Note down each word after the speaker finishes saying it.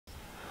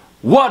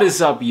What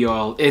is up,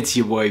 y'all? It's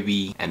your boy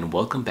B, and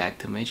welcome back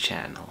to my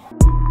channel.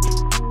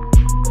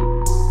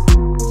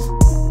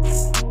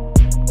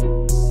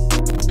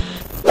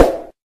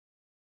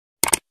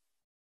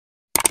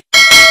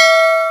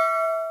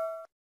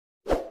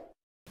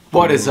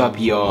 What is up,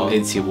 y'all?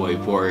 It's your boy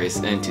Boris,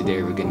 and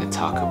today we're gonna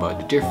talk about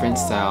the different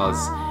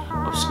styles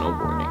of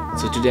snowboarding.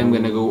 So today I'm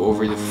gonna go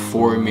over the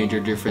 4 major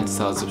different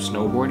styles of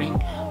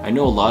snowboarding. I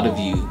know a lot of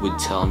you would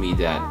tell me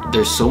that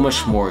there's so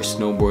much more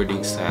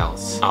snowboarding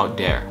styles out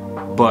there,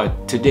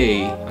 but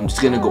today I'm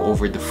just gonna go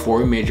over the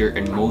 4 major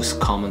and most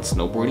common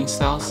snowboarding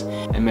styles,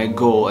 and my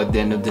goal at the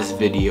end of this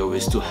video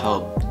is to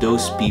help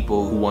those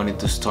people who wanted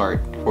to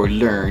start or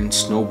learn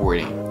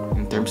snowboarding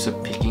in terms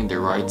of picking the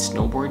right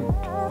snowboard.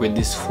 With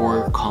these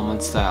 4 common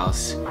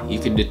styles, you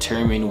can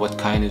determine what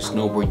kind of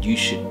snowboard you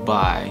should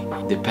buy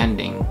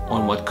depending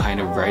on what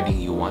kind of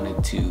riding you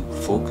wanted to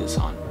focus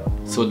on.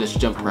 So let's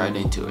jump right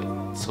into it.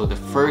 So the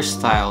first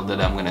style that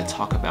I'm going to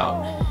talk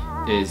about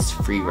is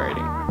free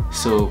riding.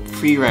 So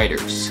free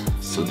riders,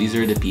 so these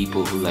are the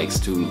people who likes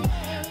to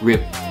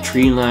rip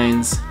tree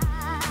lines.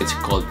 It's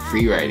called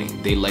free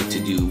riding. They like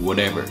to do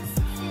whatever,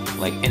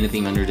 like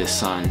anything under the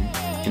sun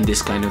in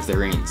this kind of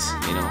terrains,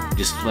 you know,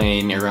 just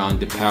playing around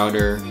the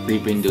powder,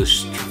 ripping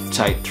those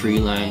tight tree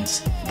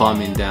lines,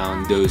 bombing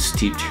down those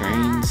steep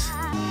terrains.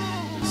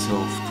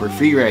 So for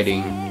free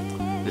riding,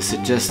 the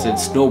suggested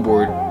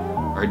snowboard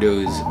are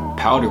those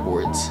powder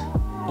boards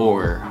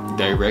or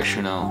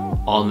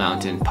directional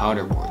all-mountain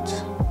powder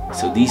boards.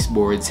 So these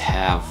boards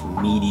have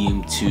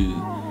medium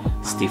to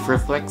stiff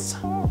reflex,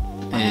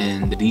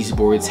 and these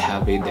boards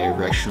have a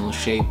directional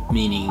shape,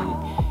 meaning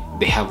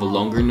they have a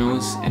longer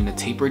nose and a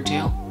tapered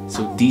tail.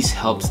 So this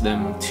helps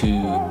them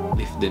to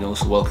lift the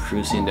nose while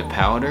cruising the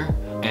powder,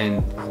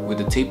 and with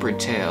the tapered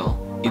tail,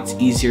 it's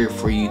easier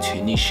for you to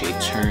initiate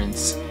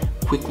turns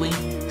quickly,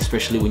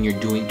 especially when you're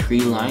doing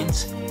tree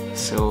lines.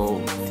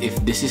 So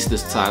if this is the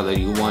style that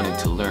you wanted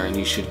to learn,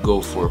 you should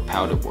go for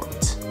powder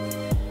boards.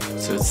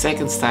 So the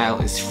second style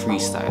is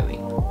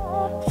freestyling.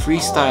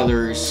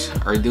 Freestylers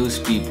are those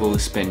people who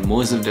spend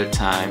most of their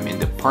time in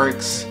the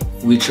parks,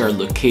 which are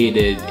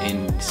located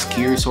in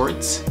ski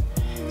resorts.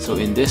 So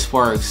in these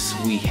parks,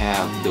 we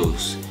have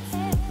those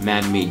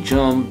man-made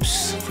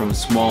jumps from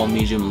small,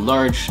 medium,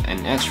 large,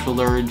 and extra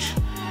large.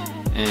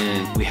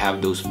 And we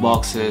have those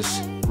boxes,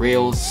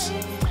 rails,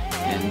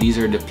 and these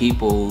are the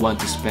people who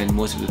want to spend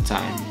most of the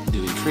time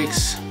doing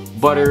tricks,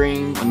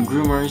 buttering on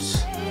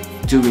groomers,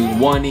 doing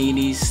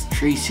 180s,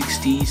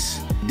 360s.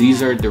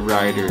 These are the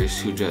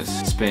riders who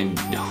just spend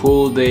the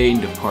whole day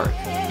in the park.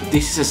 If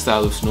this is a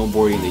style of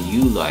snowboarding that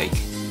you like,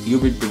 you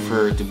would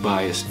prefer to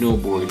buy a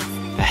snowboard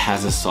that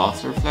has a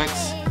soft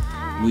reflex,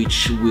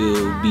 which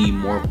will be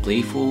more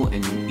playful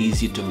and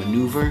easy to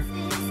maneuver,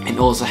 and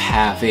also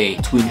have a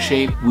twin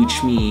shape,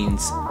 which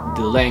means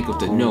the length of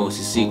the nose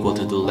is equal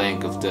to the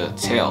length of the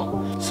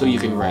tail, so you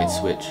can ride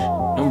switch.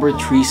 Number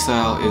 3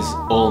 style is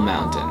all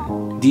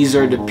mountain. These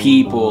are the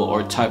people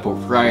or type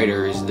of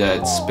riders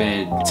that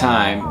spend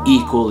time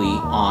equally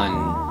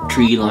on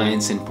tree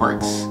lines and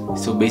parks.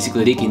 So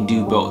basically they can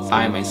do both.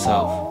 I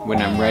myself, when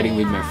I'm riding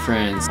with my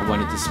friends, I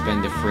wanted to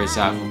spend the first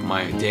half of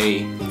my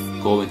day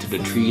going to the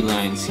tree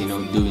lines, you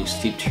know, doing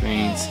steep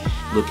terrains,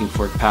 looking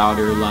for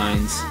powder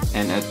lines,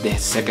 and at the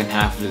second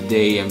half of the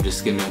day I'm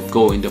just gonna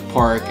go in the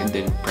park and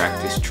then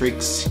practice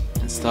tricks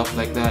and stuff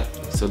like that.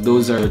 So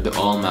those are the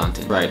all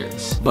mountain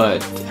riders.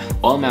 But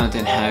all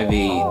mountain have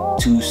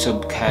 2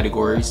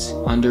 subcategories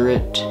under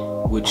it,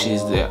 which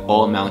is the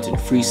all mountain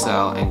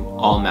freestyle and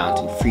all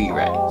mountain free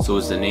ride. So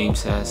as the name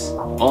says,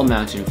 all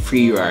mountain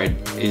free ride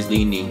is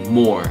leaning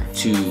more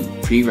to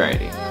free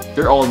riding.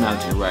 They're all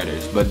mountain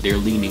riders, but they're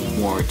leaning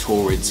more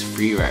towards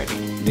free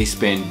riding. They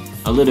spend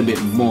a little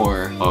bit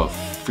more of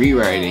free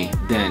riding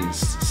than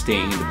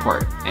staying in the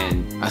park,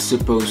 and as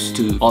opposed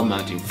to all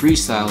mountain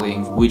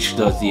freestyling, which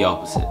does the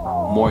opposite.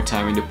 More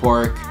time in the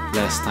park,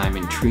 less time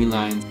in tree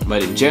lines.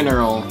 But in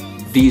general,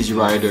 these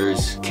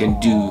riders can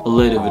do a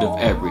little bit of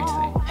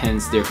everything,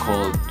 hence they're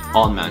called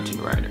all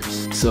mountain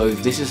riders. So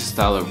if this is a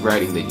style of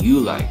riding that you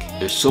like,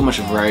 there's so much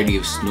variety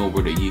of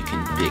snowboard that you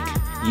can pick.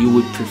 You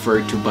would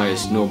prefer to buy a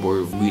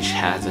snowboard which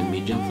has a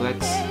medium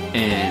flex,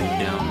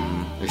 and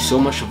there's so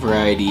much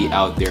variety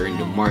out there in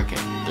the market.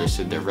 There's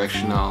a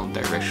directional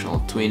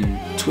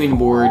twin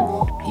board.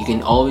 You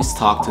can always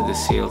talk to the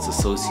sales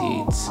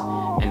associates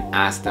and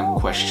ask them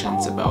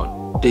questions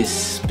about this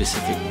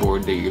specific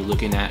board that you're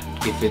looking at,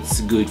 if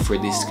it's good for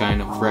this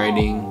kind of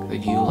riding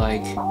that you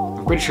like.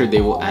 I'm pretty sure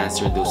they will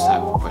answer those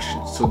type of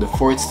questions. So the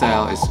 4th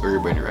style is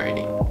urban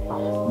riding.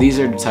 These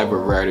are the type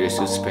of riders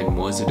who spend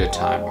most of their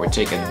time or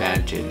take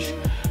advantage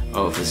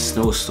of a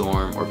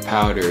snowstorm or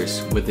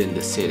powders within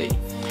the city.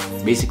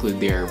 Basically,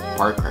 they're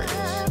park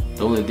riders.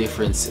 The only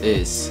difference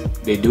is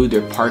they do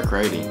their park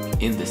riding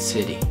in the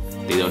city.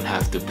 They don't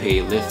have to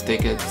pay lift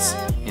tickets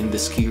in the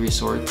ski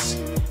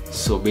resorts.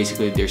 So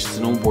basically they're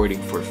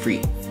snowboarding for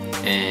free,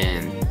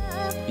 and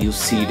you'll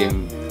see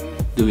them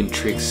doing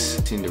tricks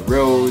in the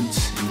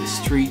roads, in the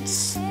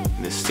streets,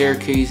 in the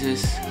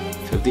staircases.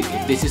 So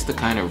if this is the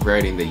kind of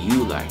riding that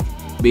you like,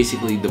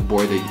 basically the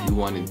board that you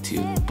wanted to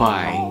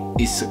buy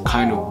is a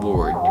kind of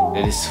board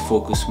that is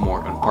focused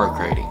more on park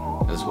riding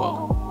as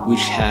well, which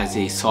has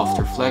a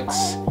softer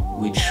flex,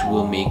 which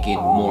will make it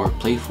more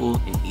playful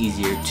and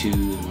easier to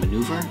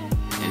maneuver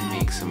and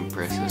make some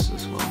presses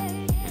as well.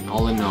 And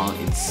all in all,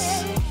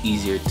 it's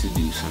easier to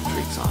do some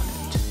tricks on it.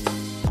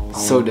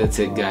 So that's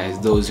it guys,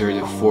 those are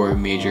the 4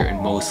 major and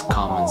most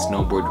common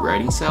snowboard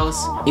riding styles.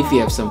 If you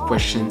have some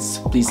questions,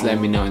 please let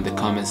me know in the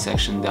comment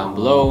section down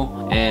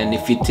below. And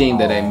if you think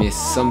that I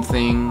missed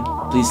something,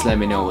 please let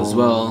me know as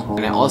well.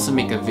 And I also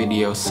make a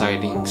video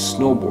citing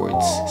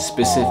snowboards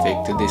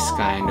specific to this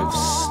kind of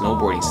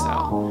snowboarding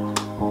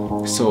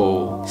style.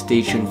 So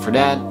stay tuned for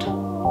that.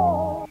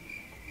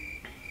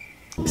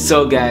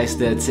 So guys,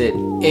 that's it.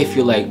 If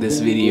you like this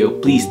video,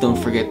 please don't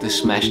forget to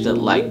smash that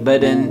like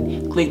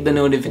button, click the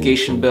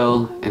notification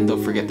bell, and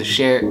don't forget to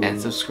share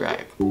and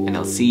subscribe. And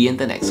I'll see you in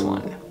the next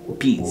one.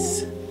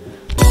 Peace.